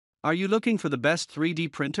Are you looking for the best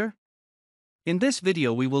 3D printer? In this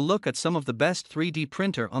video we will look at some of the best 3D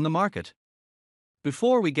printer on the market.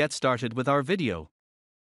 Before we get started with our video,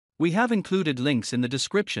 we have included links in the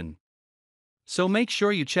description, so make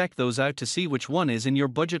sure you check those out to see which one is in your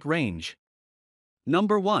budget range.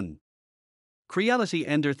 Number 1. Creality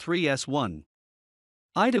Ender-3 S1.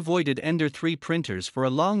 I'd avoided Ender-3 printers for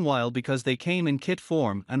a long while because they came in kit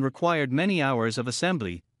form and required many hours of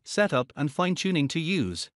assembly, setup and fine-tuning to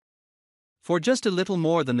use. For just a little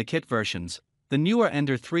more than the kit versions, the newer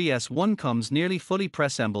Ender-3 S1 comes nearly fully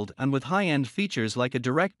preassembled and with high-end features like a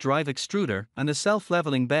direct drive extruder and a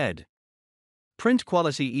self-leveling bed. Print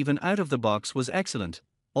quality even out of the box was excellent,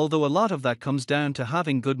 although a lot of that comes down to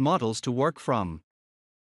having good models to work from.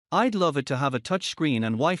 I'd love it to have a touchscreen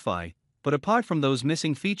and Wi-Fi, but apart from those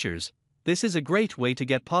missing features, this is a great way to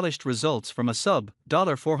get polished results from a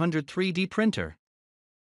sub-$400 3D printer.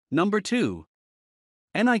 Number 2.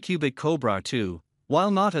 Anycubic Kobra 2.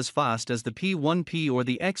 While not as fast as the P1P or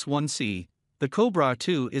the X1C, the Kobra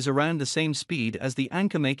 2 is around the same speed as the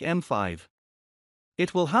Anycubic M5.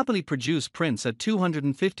 It will happily produce prints at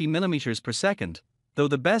 250 mm per second, though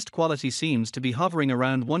the best quality seems to be hovering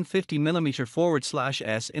around 150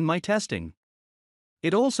 mm/s in my testing.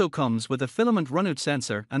 It also comes with a filament runout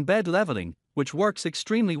sensor and bed leveling, which works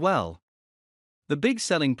extremely well. The big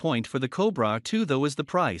selling point for the Kobra 2 though is the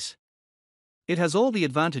price. It has all the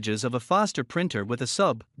advantages of a faster printer with a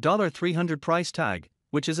sub-$300 price tag,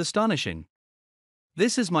 which is astonishing.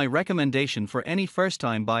 This is my recommendation for any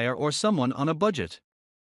first-time buyer or someone on a budget.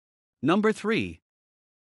 Number 3.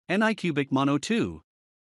 Anycubic Mono 2.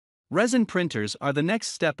 Resin printers are the next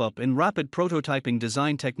step up in rapid prototyping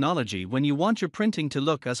design technology when you want your printing to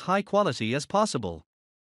look as high quality as possible.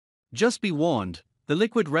 Just be warned, the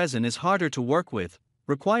liquid resin is harder to work with,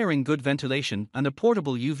 requiring good ventilation and a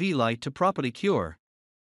portable UV light to properly cure.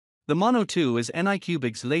 The Mono 2 is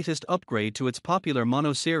Anycubic's latest upgrade to its popular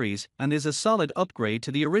Mono series and is a solid upgrade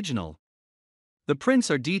to the original. The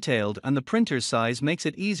prints are detailed and the printer's size makes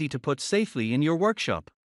it easy to put safely in your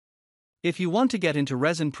workshop. If you want to get into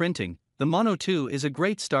resin printing, the Mono 2 is a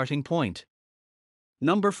great starting point.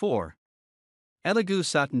 Number 4. Elegoo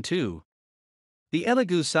Saturn 2. The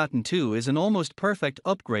Elegoo Saturn 2 is an almost perfect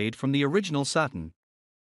upgrade from the original Saturn.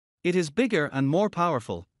 It is bigger and more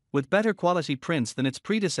powerful, with better quality prints than its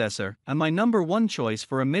predecessor and my number 1 choice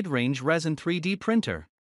for a mid-range resin 3D printer.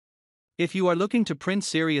 If you are looking to print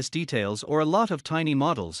serious details or a lot of tiny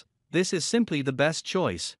models, this is simply the best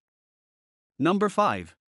choice. Number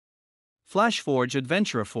 5. Flashforge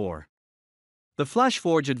Adventurer 4. The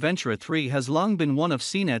Flashforge Adventurer 3 has long been one of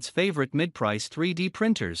CNET's favorite mid-price 3D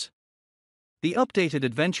printers. The updated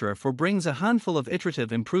Adventurer 4 brings a handful of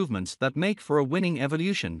iterative improvements that make for a winning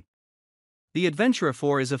evolution. The Adventurer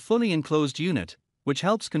 4 is a fully enclosed unit, which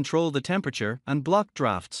helps control the temperature and block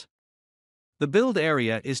drafts. The build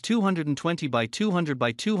area is 220 by 200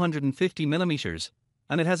 by 250 mm,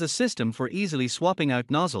 and it has a system for easily swapping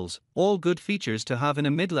out nozzles, all good features to have in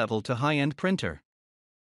a mid-level to high-end printer.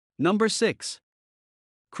 Number 6.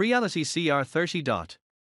 Creality CR-30.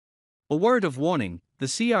 A word of warning, the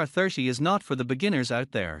CR-30 is not for the beginners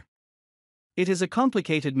out there. It is a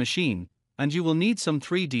complicated machine, and you will need some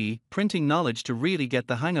 3D printing knowledge to really get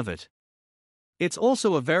the hang of it. It's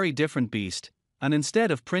also a very different beast, and instead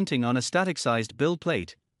of printing on a static-sized build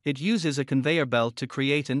plate, it uses a conveyor belt to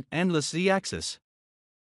create an endless Z-axis.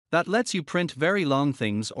 That lets you print very long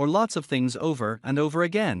things or lots of things over and over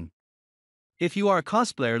again. If you are a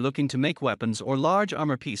cosplayer looking to make weapons or large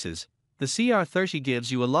armor pieces, the CR-30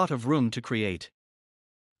 gives you a lot of room to create.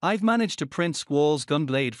 I've managed to print Squall's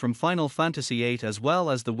Gunblade from Final Fantasy VIII as well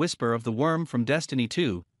as the Whisper of the Worm from Destiny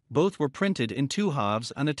 2, both were printed in 2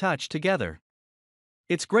 halves and attached together.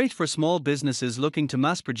 It's great for small businesses looking to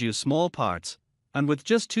mass-produce small parts, and with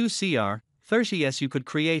just 2 CR-30s you could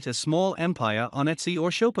create a small empire on Etsy or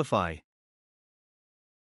Shopify.